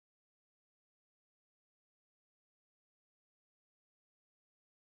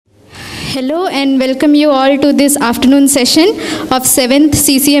Hello and welcome you all to this afternoon session of 7th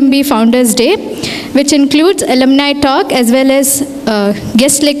CCMB Founders Day, which includes alumni talk as well as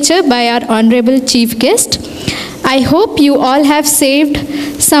guest lecture by our honorable chief guest. I hope you all have saved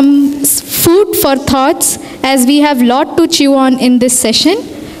some food for thoughts as we have a lot to chew on in this session.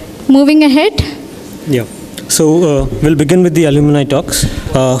 Moving ahead. Yeah. So we'll begin with the alumni talks.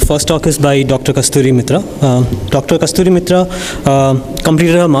 First talk is by Dr. Kasturi Mitra. Dr. Kasturi Mitra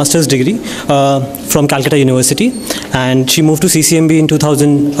completed her master's degree from Calcutta University, and she moved to CCMB in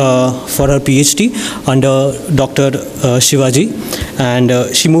 2000 for her PhD under Dr. Shivaji,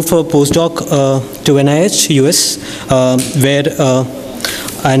 and she moved for a postdoc to NIH, US,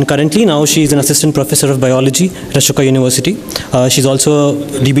 and currently now she is an assistant professor of biology at Ashoka University. She's also a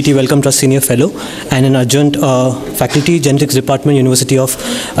DBT Wellcome Trust Senior Fellow and an adjunct faculty Genetics Department, University of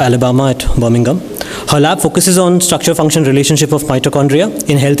Alabama at Birmingham. Her lab focuses on structure-function relationship of mitochondria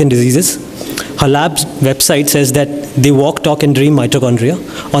in health and diseases. Her lab's website says that they walk, talk and dream mitochondria.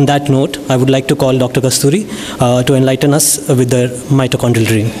 On that note, I would like to call Dr. Kasturi to enlighten us with the mitochondrial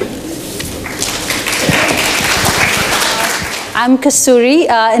dream. I'm Kasturi,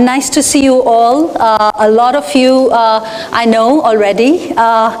 nice to see you all. A lot of you I know already,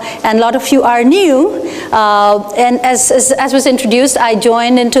 and a lot of you are new. And as was introduced, I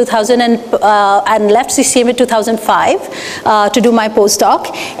joined in 2000 and left CCM in 2005 to do my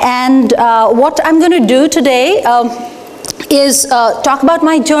postdoc. And what I'm going to do today is talk about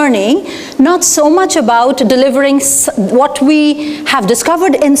my journey, not so much about delivering what we have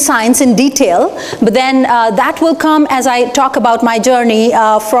discovered in science in detail, but then that will come as I talk about my journey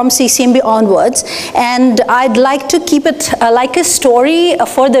from CCMB onwards. And I'd like to keep it like a story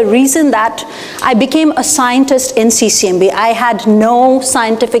for the reason that I became a scientist in CCMB. I had no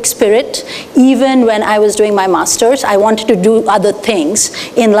scientific spirit even when I was doing my master's. I wanted to do other things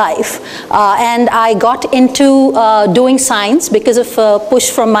in life. And I got into doing science because of a push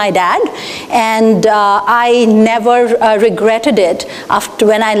from my dad, and I never regretted it after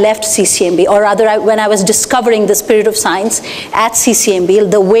when I left CCMB, or rather when I was discovering the spirit of science at CCMB,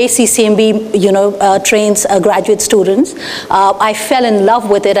 the way CCMB trains graduate students. I fell in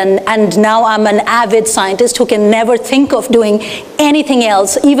love with it, and now I'm an avid scientist who can never think of doing anything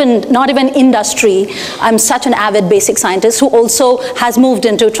else, not even industry. I'm such an avid basic scientist who also has moved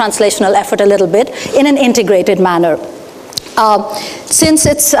into translational effort a little bit in an integrated manner. Since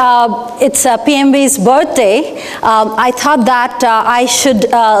it's PMB's birthday, I thought that I should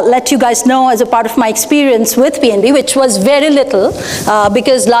let you guys know as a part of my experience with PNB, which was very little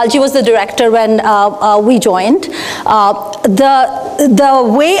because Lalji was the director when we joined. The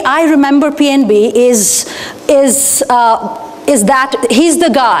way I remember PNB is that he's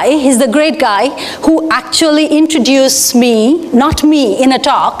the great guy who actually introduced me, not me in a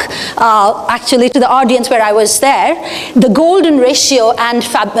talk, actually to the audience where I was there, the golden ratio and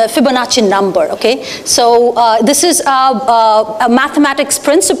Fibonacci number, okay? So this is a mathematics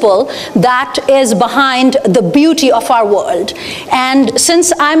principle that is behind the beauty of our world. And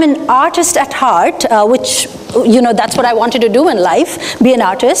since I'm an artist at heart, which that's what I wanted to do in life, be an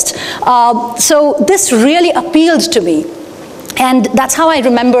artist, so this really appealed to me. And that's how I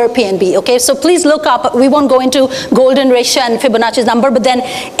remember PNB, okay? So please look up, we won't go into golden ratio and Fibonacci's number, but then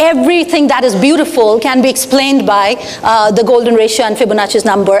everything that is beautiful can be explained by the golden ratio and Fibonacci's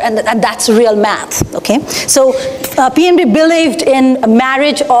number, and that's real math, okay? So PNB believed in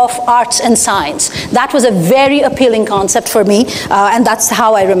marriage of arts and science. That was a very appealing concept for me, and that's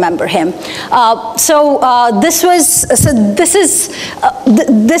how I remember him.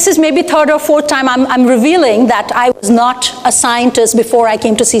 This is maybe third or fourth time I'm revealing that I was not a scientist before I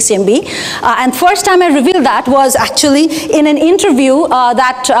came to CCMB. And first time I revealed that was actually in an interview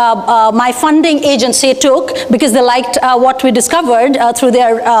that my funding agency took because they liked what we discovered through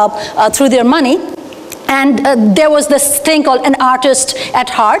their money. And there was this thing called an artist at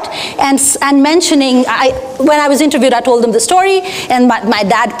heart, and mentioning, when I was interviewed, I told them the story, and my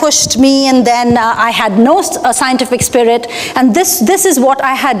dad pushed me, and then I had no scientific spirit, and this is what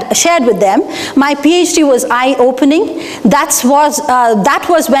I had shared with them. My PhD was eye-opening. That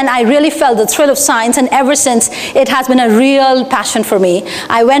was when I really felt the thrill of science, and ever since, it has been a real passion for me.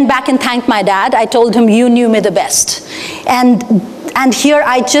 I went back and thanked my dad. I told him, you knew me the best. And here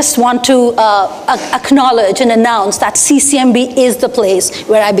I just want to acknowledge and announce that CCMB is the place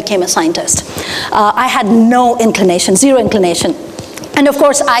where I became a scientist. I had no inclination, zero inclination. And of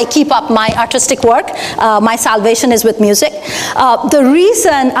course, I keep up my artistic work. My salvation is with music. The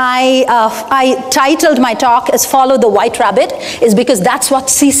reason I titled my talk as Follow the White Rabbit is because that's what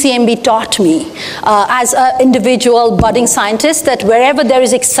CCMB taught me as an individual budding scientist, that wherever there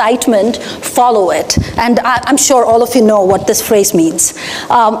is excitement, follow it. And I'm sure all of you know what this phrase means.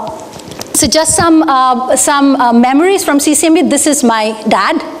 So just some memories from CCMB. This is my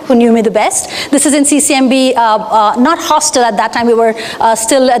dad, who knew me the best. This is in CCMB, not hostel at that time. We were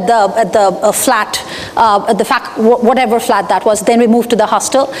still at the flat, whatever flat that was. Then we moved to the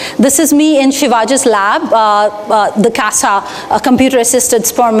hostel. This is me in Shivaji's lab, the CASA, computer-assisted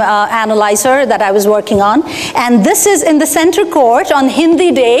sperm analyzer that I was working on. And this is in the center court on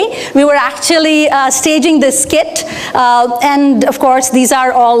Hindi Day. We were actually staging this skit. And of course, these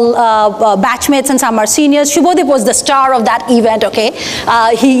are all batchmates, and some are seniors. Shubhodip was the star of that event, okay?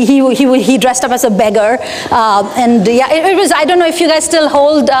 He dressed up as a beggar. And yeah, it was, I don't know if you guys still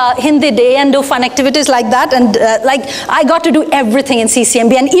hold Hindi Day and do fun activities like that. And like, I got to do everything in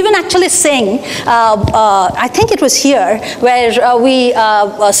CCMB, and even actually sing. I think it was here, where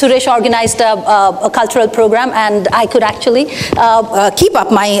Suresh organized a cultural program, and I could actually keep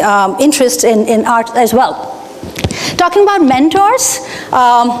up my interest in art as well. Talking about mentors,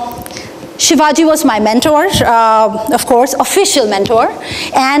 Shivaji was my mentor, of course, official mentor,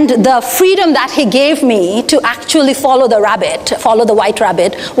 and the freedom that he gave me to actually follow the rabbit, follow the white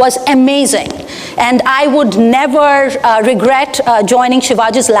rabbit, was amazing. And I would never regret joining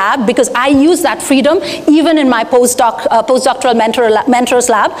Shivaji's lab, because I used that freedom even in my postdoctoral mentor's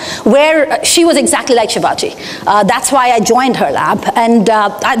lab, where she was exactly like Shivaji. That's why I joined her lab. And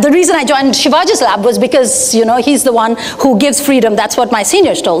the reason I joined Shivaji's lab was because, you know, he's the one who gives freedom. That's what my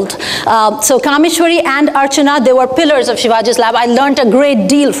seniors told. So Kameshwari and Archana, they were pillars of Shivaji's lab. I learned a great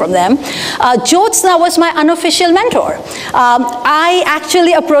deal from them. Jyotsna was my unofficial mentor. I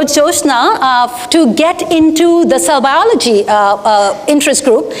actually approached Jyotsna to get into the cell biology interest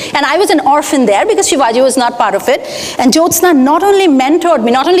group, and I was an orphan there because Shivaji was not part of it. And Jyotsna not only mentored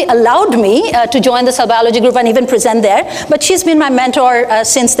me, not only allowed me to join the cell biology group and even present there, but she's been my mentor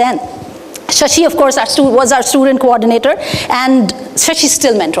since then. Shashi, of course, was our student coordinator, and Shashi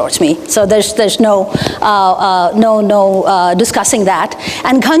still mentors me. So there's no discussing that.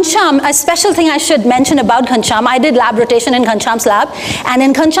 And Ghansham, a special thing I should mention about Ghansham, I did lab rotation in Ghansham's lab, and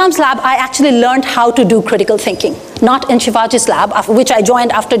in Ghansham's lab, I actually learned how to do critical thinking. Not in Shivaji's lab, which I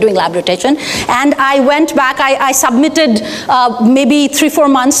joined after doing lab rotation. And I went back, I submitted maybe 3-4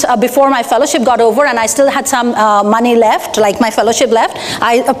 months before my fellowship got over, and I still had some money left, like my fellowship left.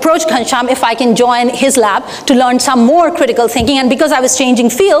 I approached Ghansham if I can join his lab to learn some more critical thinking. And because I was changing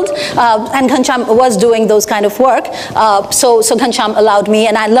field, and Ghansham was doing those kind of work, so Ghansham allowed me,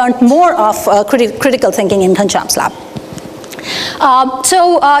 and I learned more of critical thinking in Ghansham's lab.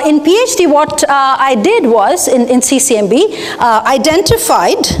 So in PhD, what I did was, in CCMB,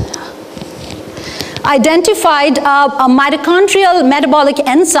 identified a mitochondrial metabolic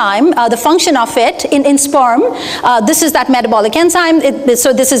enzyme, the function of it in sperm. This is that metabolic enzyme.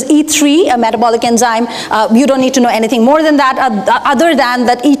 So this is E3, a metabolic enzyme. You don't need to know anything more than that, other than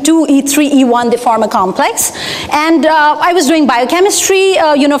that E2, E3, E1, they form a complex. And I was doing biochemistry,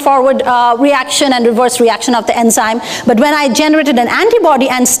 forward reaction and reverse reaction of the enzyme. But when I generated an antibody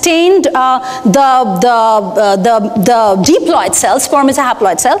and stained the diploid cells, sperm is a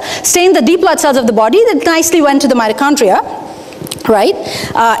haploid cell, stained the diploid cells of the body, that nicely went to the mitochondria, right?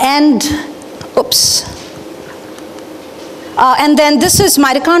 And then this is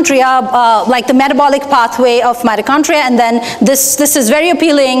mitochondria, like the metabolic pathway of mitochondria, and then this is very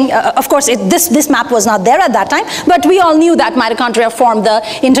appealing. Of course, this map was not there at that time, but we all knew that mitochondria formed the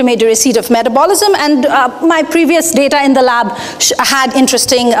intermediary seat of metabolism, and my previous data in the lab had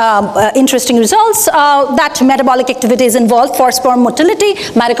interesting results, that metabolic activity is involved for sperm motility.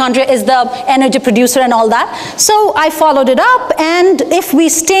 Mitochondria is the energy producer and all that. So I followed it up, and if we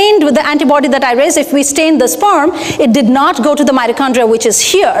stained with the antibody that I raised, if we stained the sperm, it did not go to the mitochondria, which is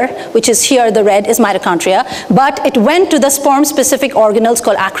here, the red is mitochondria, but it went to the sperm-specific organelles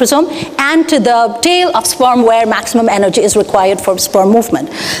called acrosome, and to the tail of sperm where maximum energy is required for sperm movement.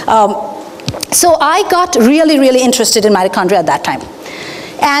 So I got really, really interested in mitochondria at that time.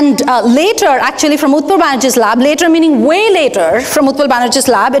 And later, actually from Utpal Banerjee's lab, later meaning way later from Utpal Banerjee's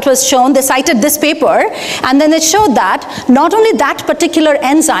lab, it was shown, they cited this paper, and then it showed that not only that particular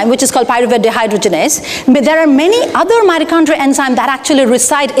enzyme, which is called pyruvate dehydrogenase, but there are many other mitochondrial enzymes that actually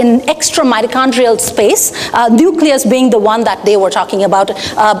reside in extra mitochondrial space, nucleus being the one that they were talking about.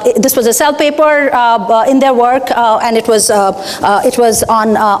 This was a Cell paper in their work, and it was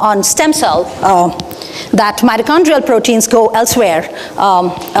on stem cell that mitochondrial proteins go elsewhere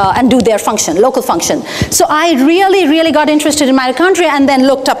and do their function, local function. So I really got interested in mitochondria and then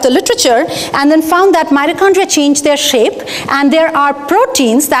looked up the literature and then found that mitochondria change their shape, and there are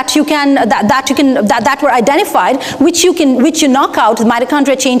proteins that were identified which you knock out. The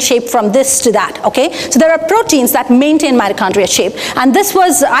mitochondria change shape from this to that. Okay, so there are proteins that maintain mitochondria shape, and this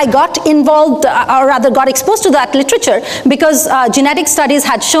was, I got involved, or rather got exposed to that literature because genetic studies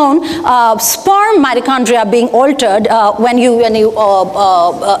had shown sperm mitochondria being altered when you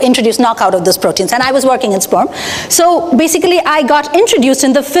introduce knockout of those proteins, and I was working in sperm. So basically I got introduced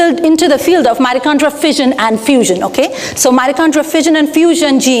into the field of mitochondrial fission and fusion. Okay, so mitochondrial fission and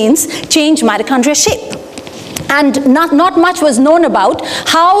fusion genes change mitochondria shape. And not much was known about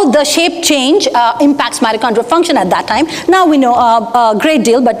how the shape change impacts mitochondrial function at that time. Now we know a great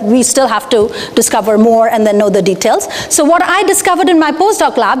deal, but we still have to discover more and then know the details. So what I discovered in my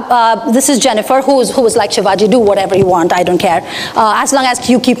postdoc lab, this is Jennifer, who was like, Shivaji, do whatever you want, I don't care, as long as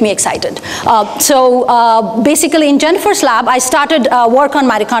you keep me excited. So basically in Jennifer's lab, I started work on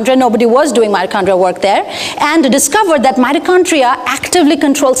mitochondria. Nobody was doing mitochondria work there, and discovered that mitochondria actively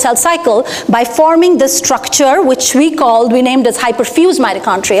control cell cycle by forming this structure which we named as hyperfused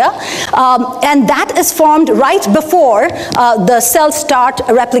mitochondria, and that is formed right before the cells start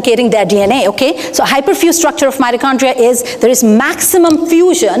replicating their DNA. Okay, so hyperfused structure of mitochondria is there is maximum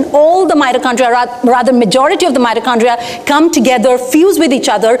fusion. All the mitochondria, rather majority of the mitochondria, come together, fuse with each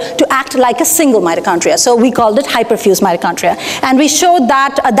other to act like a single mitochondria. So we called it hyperfused mitochondria, and we showed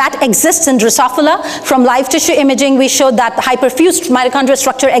that that exists in Drosophila. From live tissue imaging, we showed that the hyperfused mitochondrial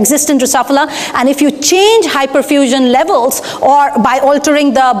structure exists in Drosophila, and if you change hyperfusion levels, or by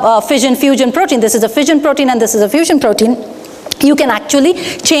altering the fission fusion protein, this is a fission protein and this is a fusion protein, you can actually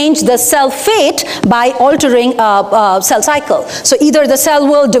change the cell fate by altering cell cycle. So either the cell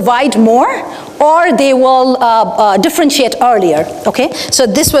will divide more or they will differentiate earlier. Okay, so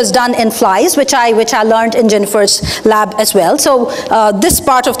this was done in flies, which I learned in Jennifer's lab as well. So this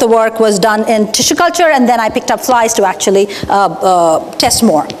part of the work was done in tissue culture, and then I picked up flies to actually test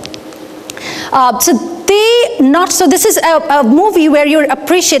more. So this is a movie where you're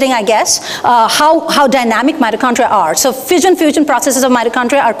appreciating, I guess, how dynamic mitochondria are. So fission fusion processes of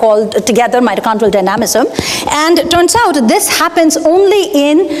mitochondria are called together mitochondrial dynamism, and it turns out this happens only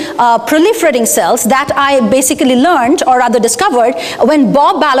in proliferating cells. That I basically learned, or rather discovered, when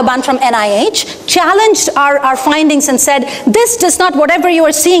Bob Balaban from NIH challenged our findings and said, this does not, whatever you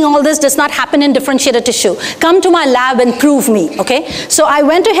are seeing, all this does not happen in differentiated tissue. Come to my lab and prove me. Okay, so I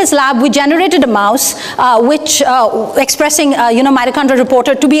went to his lab. We generated a mouse which expressing mitochondrial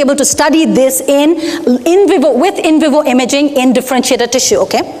reporter to be able to study this in vivo, with in vivo imaging in differentiated tissue.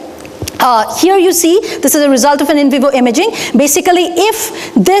 Okay. Here you see, this is a result of an in vivo imaging. Basically,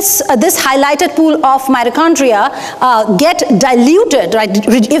 if this highlighted pool of mitochondria get diluted, right,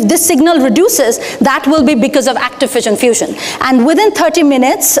 if this signal reduces, that will be because of active fission fusion. And within 30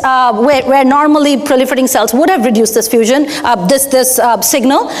 minutes, where normally proliferating cells would have reduced this fusion, this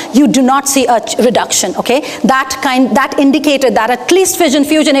signal, you do not see a reduction. Okay, that indicated that at least fission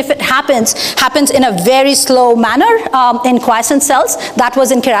fusion, if it happens in a very slow manner in quiescent cells. That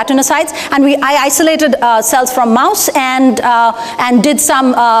was in keratinocytes. And I isolated cells from mouse and did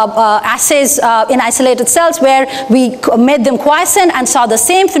some assays in isolated cells where we made them quiescent and saw the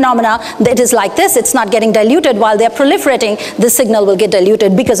same phenomena. It is like this, it's not getting diluted. While they're proliferating, the signal will get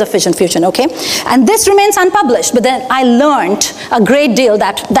diluted because of fission fusion. Okay, and this remains unpublished, but then I learned a great deal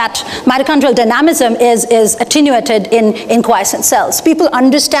that mitochondrial dynamism is attenuated in quiescent cells. People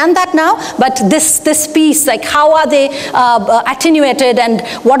understand that now, but this piece, like how are they attenuated and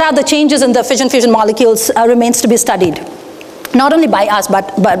what are the changes in the fission fusion molecules remains to be studied. Not only by us,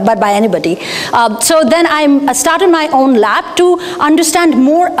 but by anybody. So then I started my own lab to understand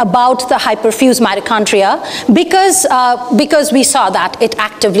more about the hyperfused mitochondria because we saw that it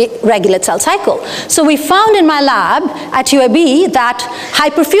actively regulates cell cycle. So we found in my lab at UAB that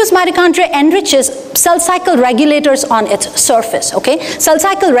hyperfused mitochondria enriches cell cycle regulators on its surface. Okay, cell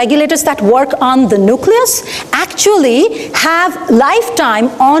cycle regulators that work on the nucleus actually have lifetime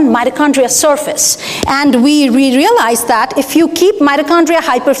on mitochondria surface, and we realized that if you keep mitochondria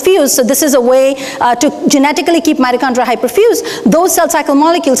hyperfused, so this is a way to genetically keep mitochondria hyperfused, those cell cycle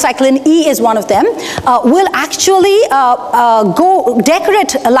molecules, cyclin E is one of them, will actually go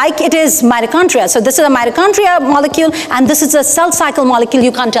decorate like it is mitochondria. So this is a mitochondria molecule and this is a cell cycle molecule.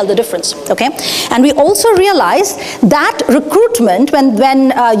 You can't tell the difference. Okay, and we also realized that recruitment,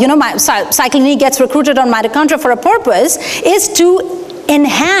 when cyclin E gets recruited on mitochondria for a purpose, is to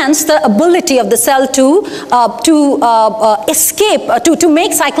enhance the ability of the cell to escape, to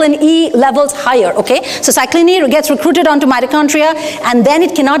make cyclin E levels higher, okay? So cyclin E gets recruited onto mitochondria, and then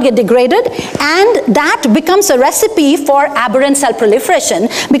it cannot get degraded, and that becomes a recipe for aberrant cell proliferation,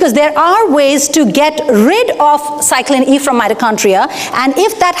 because there are ways to get rid of cyclin E from mitochondria, and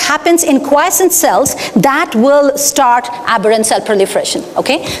if that happens in quiescent cells, that will start aberrant cell proliferation,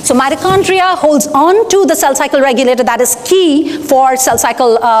 okay? So mitochondria holds on to the cell cycle regulator that is key for cell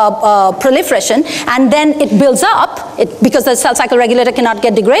cycle proliferation, and then it builds up, because the cell cycle regulator cannot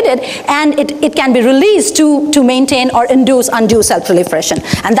get degraded, and it can be released to maintain or induce undue cell proliferation,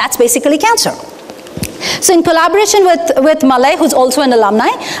 and that's basically cancer. So in collaboration with Malay, who's also an alumni,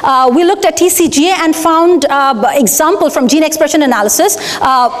 we looked at TCGA and found example from gene expression analysis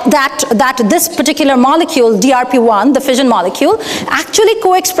that this particular molecule, DRP1, the fission molecule, actually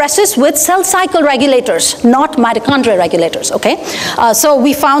co-expresses with cell cycle regulators, not mitochondrial regulators, okay? So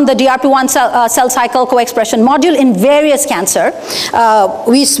we found the DRP1 cell cycle co-expression module in various cancer.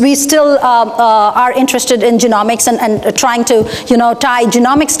 We still are interested in genomics and trying to, tie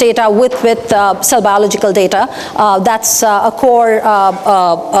genomics data with cell biological data. That's a core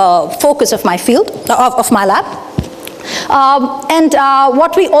focus of my field, of my lab.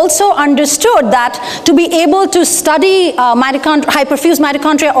 What we also understood that to be able to study hyperfused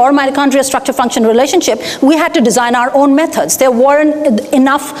mitochondria or mitochondria structure-function relationship, we had to design our own methods. There weren't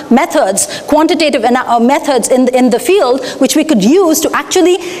enough methods, quantitative methods in the field, which we could use to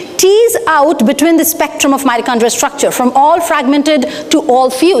actually tease out between the spectrum of mitochondrial structure, from all fragmented to all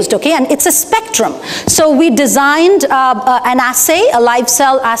fused, okay? And it's a spectrum. So we designed an assay, a live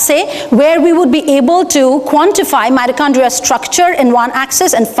cell assay, where we would be able to quantify mitochondria structure in one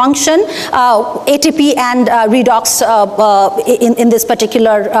axis and function, ATP and redox in this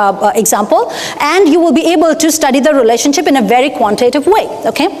particular example, and you will be able to study the relationship in a very quantitative way,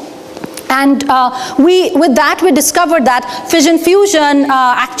 okay? And with that, we discovered that fission-fusion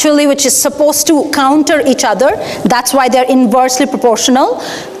actually, which is supposed to counter each other, that's why they're inversely proportional.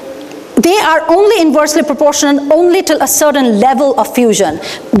 They are only inversely proportional only till a certain level of fusion.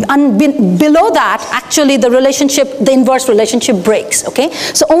 And below that, actually, the inverse relationship breaks, okay?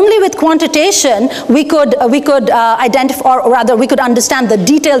 So only with quantitation, we could identify, or rather, we could understand the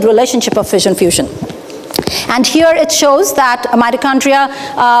detailed relationship of fission-fusion. And here it shows that mitochondria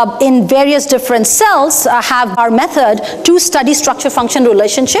in various different cells have our method to study structure-function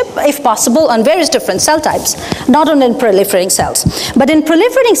relationship, if possible, on various different cell types, not only in proliferating cells. But in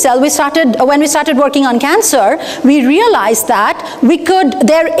proliferating cell, when we started working on cancer, we realized that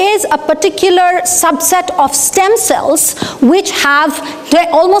there is a particular subset of stem cells which have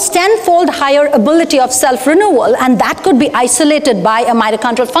almost 10-fold higher ability of self-renewal, and that could be isolated by a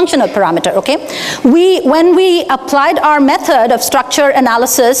mitochondrial functional parameter, okay? When we applied our method of structure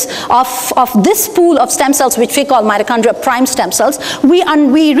analysis of this pool of stem cells, which we call mitochondria prime stem cells, we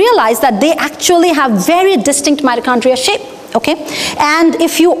realized that they actually have very distinct mitochondria shape. Okay, and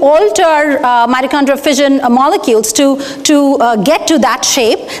if you alter mitochondrial fission molecules to get to that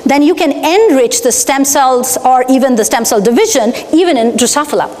shape, then you can enrich the stem cells or even the stem cell division, even in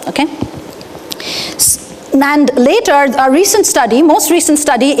Drosophila. Okay. And later, our most recent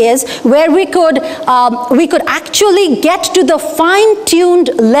study is where we could actually get to the fine-tuned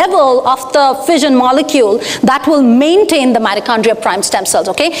level of the fission molecule that will maintain the mitochondria prime stem cells,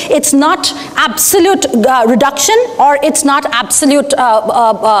 okay? It's not absolute reduction, or it's not absolute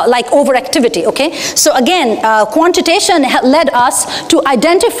like overactivity, okay? So again, quantitation led us to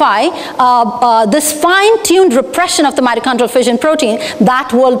identify this fine-tuned repression of the mitochondrial fission protein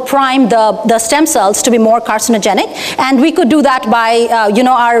that will prime the stem cells to be more carcinogenic, and we could do that by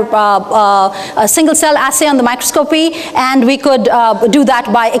our single cell assay on the microscopy, and we could do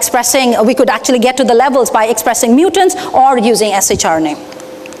that by we could actually get to the levels by expressing mutants or using shRNA.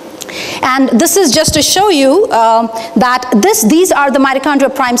 And this is just to show you that these are the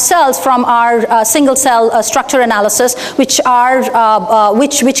mitochondria prime cells from our single cell structure analysis, which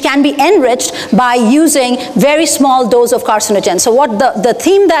can be enriched by using very small dose of carcinogen. So what the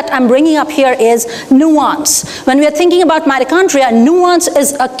theme that I'm bringing up here is nuance. When we are thinking about mitochondria, nuance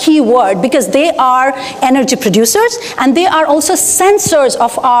is a key word, because they are energy producers and they are also sensors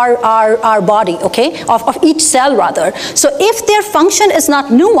of our body, okay, of each cell rather. So if their function is not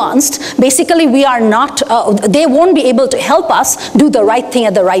nuanced, basically we are not, they won't be able to help us do the right thing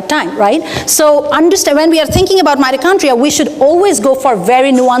at the right time, right? So understand, when we are thinking about mitochondria, we should always go for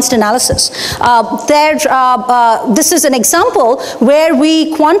very nuanced analysis. This is an example where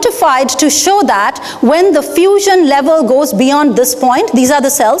we quantified to show that when the fusion level goes beyond this point, these are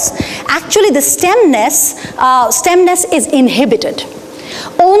the cells, actually the stemness is inhibited.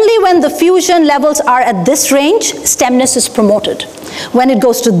 Only when the fusion levels are at this range, stemness is promoted. When it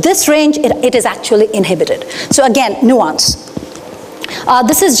goes to this range, it is actually inhibited. So again, nuance.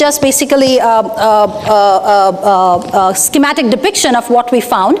 This is just basically a schematic depiction of what we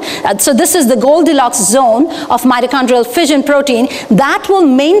found. So this is the Goldilocks zone of mitochondrial fission protein that will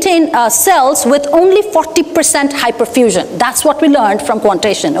maintain cells with only 40% hyperfusion. That's what we learned from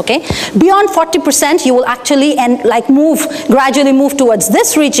quantation, okay? Beyond 40%, you will actually gradually move towards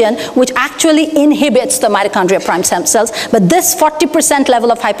this region, which actually inhibits the mitochondria prime stem cells. But this 40%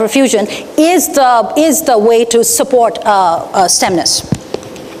 level of hyperfusion is the way to support stemness.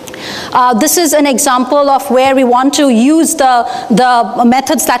 This is an example of where we want to use the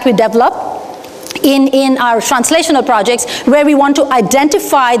methods that we develop in our translational projects, where we want to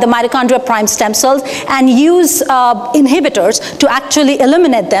identify the mitochondria prime stem cells and use inhibitors to actually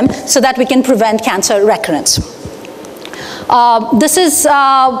eliminate them so that we can prevent cancer recurrence. This is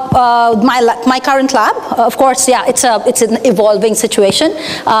my current lab. Of course, yeah, it's an evolving situation.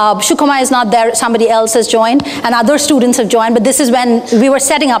 Shukuma is not there, somebody else has joined, and other students have joined, but this is when we were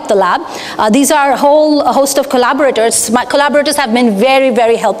setting up the lab. These are a whole host of collaborators. My collaborators have been very,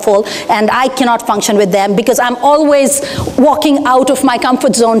 very helpful, and I cannot function with them because I'm always walking out of my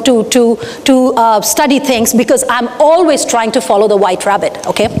comfort zone to study things, because I'm always trying to follow the white rabbit,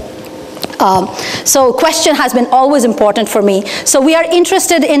 okay? So question has been always important for me. So we are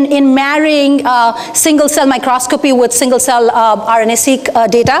interested in marrying single cell microscopy with single cell RNA-seq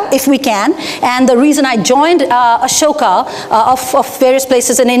data, if we can. And the reason I joined Ashoka of various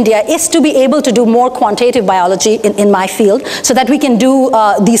places in India is to be able to do more quantitative biology in my field, so that we can do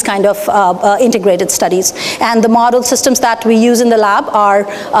these kind of integrated studies. And the model systems that we use in the lab are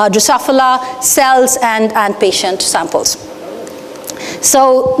Drosophila, cells, and patient samples.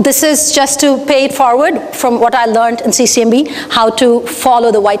 So this is just to pay it forward from what I learned in CCMB, how to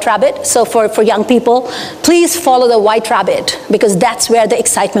follow the white rabbit. So for young people, please follow the white rabbit, because that's where the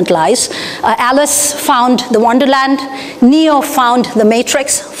excitement lies. Alice found the Wonderland. Neo found the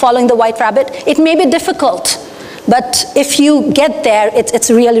Matrix, following the white rabbit. It may be difficult, but if you get there, it's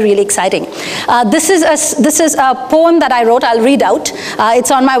really, really exciting. This is a poem that I wrote. I'll read out.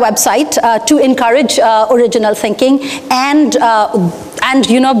 It's on my website to encourage original thinking and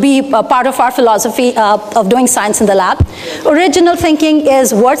be a part of our philosophy of doing science in the lab. Original thinking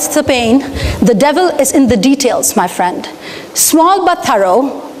is worth the pain. The devil is in the details, my friend. Small but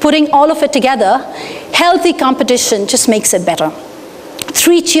thorough, putting all of it together. Healthy competition just makes it better.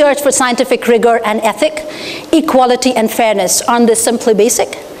 3 cheers for scientific rigor and ethic, equality and fairness on this simply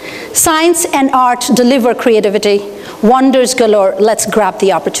basic. Science and art deliver creativity, wonders galore, let's grab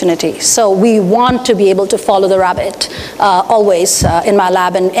the opportunity. So we want to be able to follow the rabbit always in my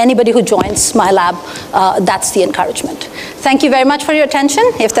lab, and anybody who joins my lab, that's the encouragement. Thank you very much for your attention.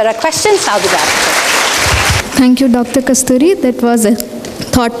 If there are questions, I'll be glad to take. Thank you, Dr. Kasturi. That was a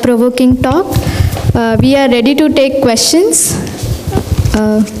thought-provoking talk. We are ready to take questions.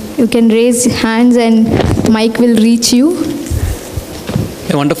 You can raise hands and mic will reach you.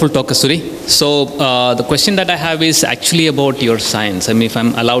 A wonderful talk, Kasturi. So the question that I have is actually about your science. I mean, if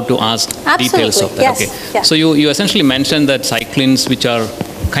I'm allowed to ask details of that. Yes. Okay. Yeah. So you essentially mentioned that cyclins, which are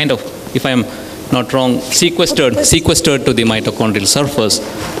kind of, if I'm not wrong, sequestered to the mitochondrial surface,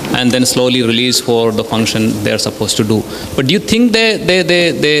 and then slowly released for the function they're supposed to do. But do you think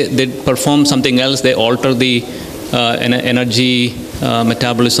they perform something else? They alter the energy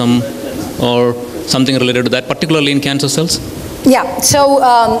metabolism or something related to that, particularly in cancer cells? Yeah, so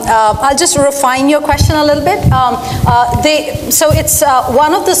I'll just refine your question a little bit. So it's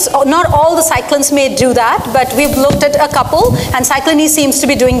one of the, not all the cyclins may do that, but we've looked at a couple, and cyclin E seems to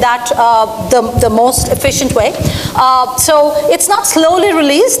be doing that the most efficient way. So it's not slowly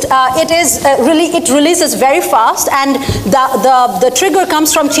released. It releases very fast, and the trigger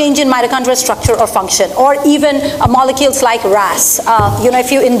comes from change in mitochondrial structure or function, or even molecules like RAS.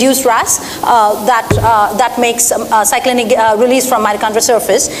 If you induce RAS, that makes cyclin release from mitochondrial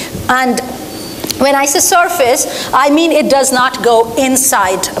surface. And when I say surface, I mean it does not go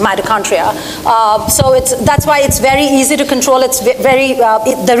inside mitochondria. So that's why it's very easy to control.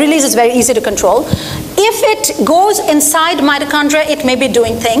 The release is very easy to control. If it goes inside mitochondria, it may be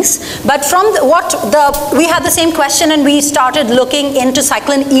doing things. But from we had the same question, and we started looking into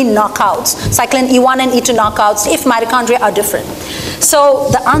cyclin E knockouts, cyclin E1 and E2 knockouts, if mitochondria are different. So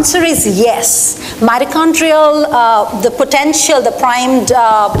the answer is yes. Mitochondrial, the potential, the primed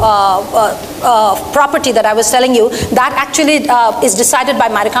property that I was telling you, that actually is decided by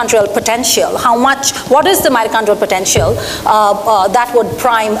mitochondrial potential. What is the mitochondrial potential that would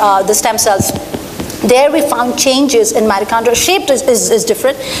prime the stem cells There we found changes in mitochondrial shape is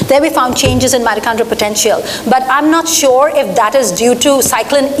different. There we found changes in mitochondrial potential. But I'm not sure if that is due to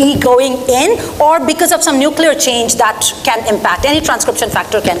cyclin E going in or because of some nuclear change that can impact. Any transcription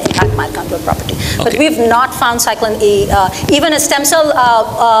factor can impact mitochondrial property. Okay. But we've not found cyclin E. Even a stem cell,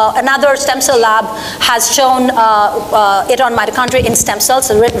 another stem cell lab has shown it on mitochondria in stem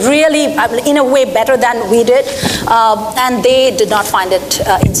cells, really in a way better than we did. And they did not find it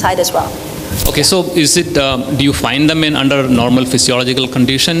inside as well. Okay, so is it, do you find them in under normal physiological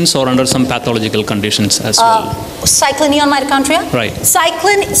conditions or under some pathological conditions as well? Cyclin E on mitochondria? Right.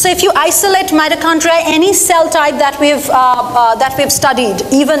 Cyclin, so if you isolate mitochondria, any cell type that we've studied,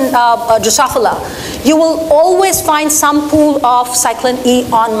 even Drosophila, you will always find some pool of cyclin E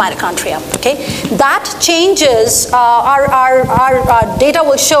on mitochondria, okay? That changes, our data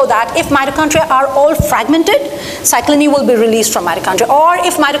will show that if mitochondria are all fragmented, cyclin E will be released from mitochondria. Or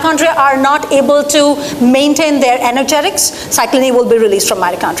if mitochondria are not able to maintain their energetics, cyclin E will be released from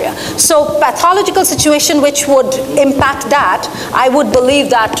mitochondria. So pathological situation which would impact that, I would believe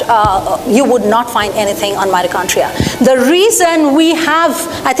that you would not find anything on mitochondria. The reason we have,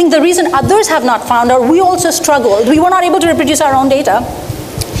 I think the reason others have not found, or we also struggled, we were not able to reproduce our own data,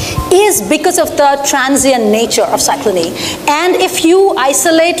 is because of the transient nature of cyclin E. And if you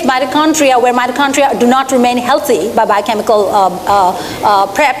isolate mitochondria where mitochondria do not remain healthy by biochemical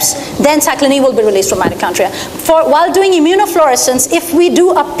preps, then cyclin E will be released from mitochondria. While doing immunofluorescence, if we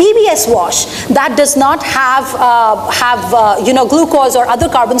do a PBS wash that does not have glucose or other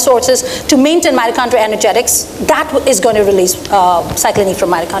carbon sources to maintain mitochondrial energetics, that is going to release cyclin E from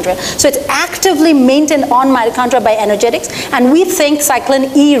mitochondria. So it's actively maintained on mitochondria by energetics, and we think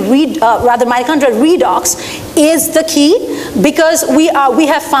cyclin E mitochondrial redox is the key, because we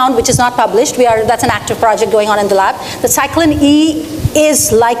have found, which is not published, that's an active project going on in the lab, that cyclin E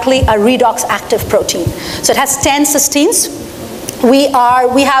is likely a redox active protein. So it has 10 cysteines. We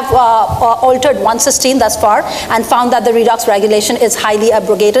have altered one cysteine thus far and found that the redox regulation is highly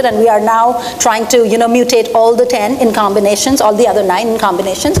abrogated, and we are now trying to mutate all the 10 in combinations, all the other 9 in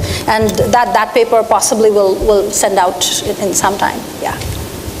combinations, and that paper possibly will send out in some time. Yeah.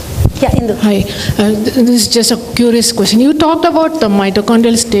 Yeah, Indu. Hi, this is just a curious question. You talked about the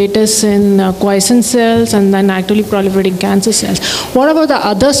mitochondrial status in quiescent cells and then actively proliferating cancer cells. What about the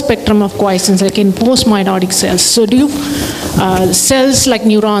other spectrum of quiescence, like in post-mitotic cells? So do you, cells like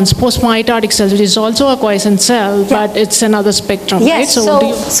neurons, post-mitotic cells, which is also a quiescent cell, but it's another spectrum, yes,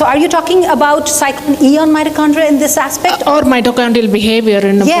 right? So are you talking about cyclin E on mitochondria in this aspect? Or mitochondrial behavior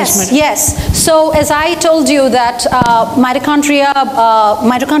in a post-mitotic? Yes. So as I told you that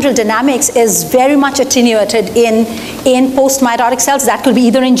mitochondrial dynamics is very much attenuated in post-mitotic cells. That could be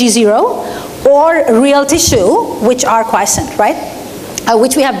either in G0 or real tissue, which are quiescent, right?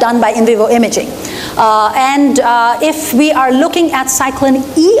 Which we have done by in vivo imaging. If we are looking at cyclin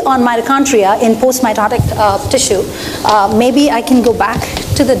E on mitochondria in post-mitotic tissue, maybe I can go back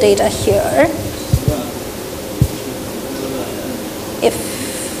to the data here.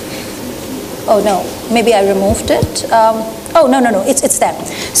 Oh no, maybe I removed it. Oh no, it's there.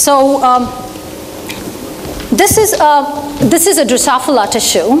 So this is a Drosophila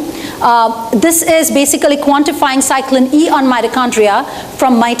tissue. This is basically quantifying cyclin E on mitochondria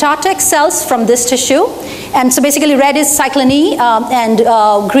from mitotic cells from this tissue. And so basically red is cyclin E and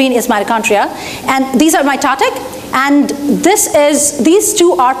green is mitochondria. And these are mitotic, and these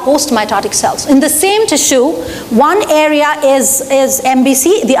two are post-mitotic cells. In the same tissue, one area is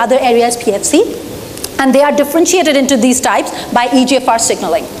MBC, the other area is PFC. And they are differentiated into these types by EGFR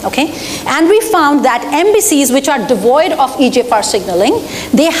signaling, okay? And we found that MBCs, which are devoid of EGFR signaling,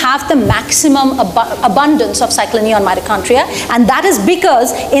 they have the maximum abundance of cyclin E on mitochondria, and that is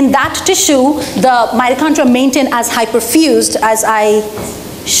because in that tissue, the mitochondria maintain as hyperfused, as I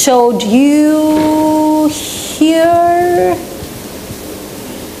showed you here.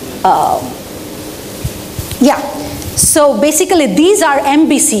 Yeah. So basically these are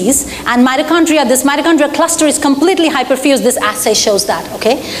MBCs, and mitochondria, this mitochondrial cluster is completely hyperfused. This assay shows that,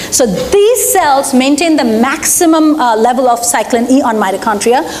 okay? So these cells maintain the maximum level of cyclin E on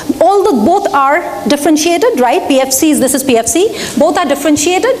mitochondria. Although both are differentiated, right? PFCs, this is PFC, both are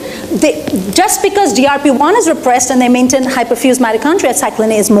differentiated. Just because DRP1 is repressed and they maintain hyperfused mitochondria,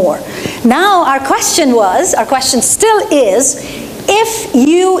 cyclin E is more. Now our question still is, if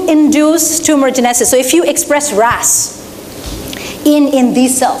you induce tumorigenesis, so if you express RAS in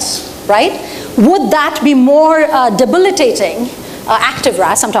these cells, right, would that be more debilitating active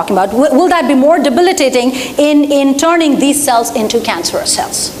RAS I'm talking about, will that be more debilitating in turning these cells into cancerous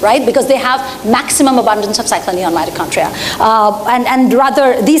cells, right? Because they have maximum abundance of cyclin-E on mitochondria. And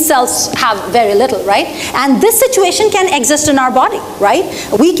rather, these cells have very little, right? And this situation can exist in our body, right?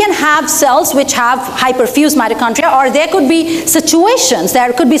 We can have cells which have hyperfused mitochondria, or there could be situations,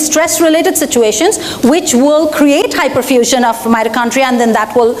 there could be stress-related situations which will create hyperfusion of mitochondria, and then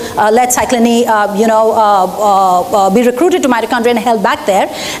that will let cyclin-E be recruited to mitochondria and held back there.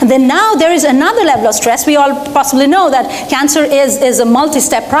 And then now there is another level of stress. We all possibly know that cancer is a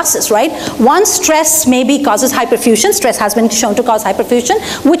multi-step process, right? One, stress maybe causes hyperfusion. Stress has been shown to cause hyperfusion,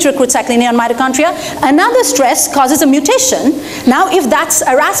 which recruits cyclin-E on mitochondria. Another stress causes a mutation. Now, if that's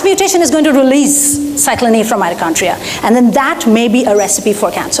a RAS mutation, is going to release cyclin-E from mitochondria, and then that may be a recipe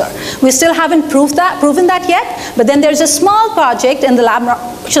for cancer. We still haven't proven that yet, but then there's a small project in the lab,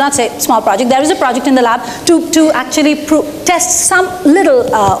 I should not say small project, there is a project in the lab to actually test some little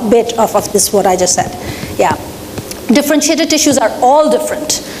bit of this, what I just said. Yeah. Differentiated tissues are all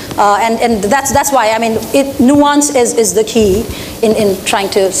different. And that's why, I mean, nuance is the key in trying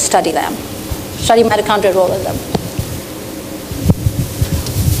to study them, study mitochondrial role in them.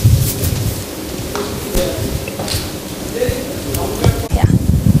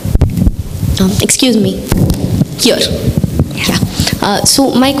 Excuse me, here. Yeah.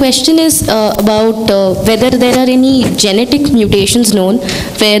 So my question is about whether there are any genetic mutations known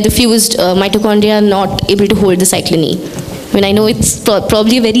where the fused mitochondria are not able to hold the cyclin-E. I mean, I know it's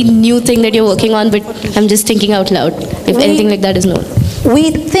probably a very new thing that you're working on, but I'm just thinking out loud, if anything like that is known.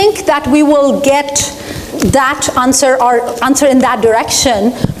 We think that we will get that answer, or answer in that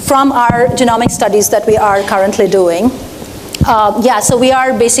direction, from our genomic studies that we are currently doing. So we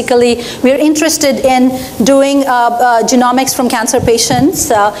are we're interested in doing genomics from cancer patients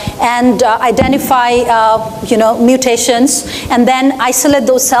and identify, mutations, and then isolate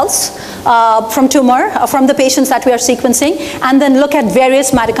those cells from tumor, from the patients that we are sequencing, and then look at various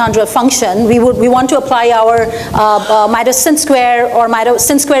mitochondrial function. We want to apply our mitosyn square, or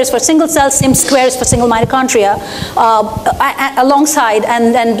mitosyn square is for single cells, sim square is for single mitochondria, alongside,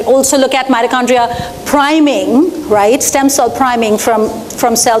 and also look at mitochondria priming, right, stem cell priming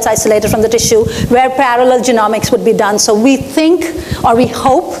from cells isolated from the tissue, where parallel genomics would be done. So we think, or we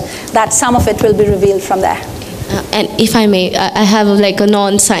hope, that some of it will be revealed from there. And if I may, I have like a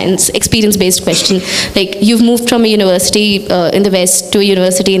non-science, experience-based question. Like, you've moved from a university in the West to a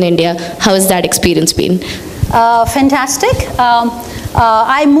university in India. How has that experience been? Fantastic.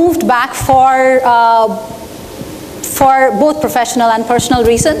 I moved back for both professional and personal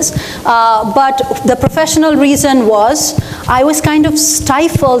reasons. But the professional reason was I was kind of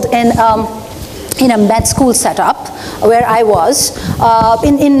stifled in a med school setup where I was,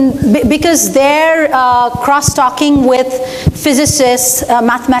 because there cross-talking with physicists,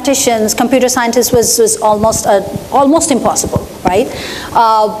 mathematicians, computer scientists was almost impossible, right?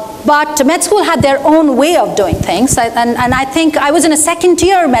 But med school had their own way of doing things, and I think I was in a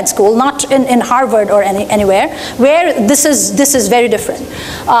second-tier med school, not in Harvard or anywhere, where this is very different.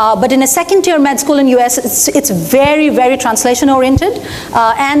 But in a second-tier med school in US, it's very, very translation-oriented,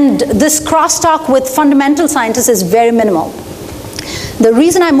 and this crosstalk with fundamental scientists is very minimal. The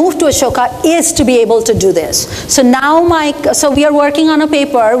reason I moved to Ashoka is to be able to do this. So now so we are working on a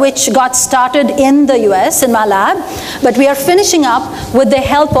paper which got started in the US in my lab, but we are finishing up with the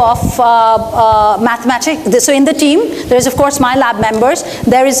help of mathematics. So in the team, there is of course my lab members.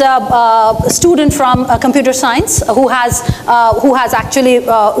 There is a student from computer science who has actually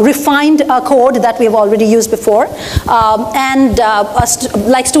refined a code that we have already used before, and a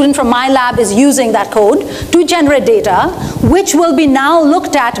student from my lab is using that code to generate data, which will be now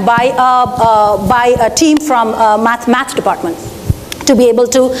looked at by a team from math department, to be able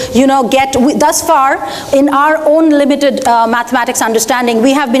to, get, thus far, in our own limited mathematics understanding,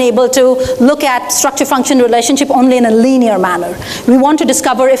 we have been able to look at structure-function relationship only in a linear manner. We want to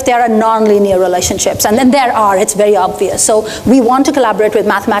discover if there are non-linear relationships, and then there are, it's very obvious. So we want to collaborate with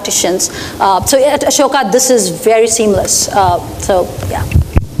mathematicians. So at Ashoka, this is very seamless. So, yeah.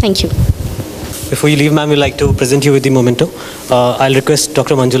 Thank you. Before you leave, ma'am, we'd like to present you with the memento. I'll request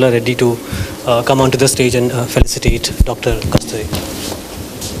Dr. Manjula Reddy to come onto the stage and felicitate Dr. Kasturi.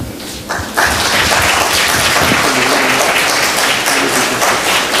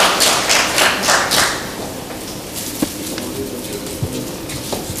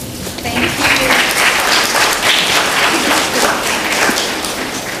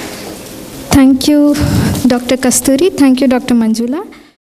 Thank you, Dr. Kasturi. Thank you, Dr. Manjula.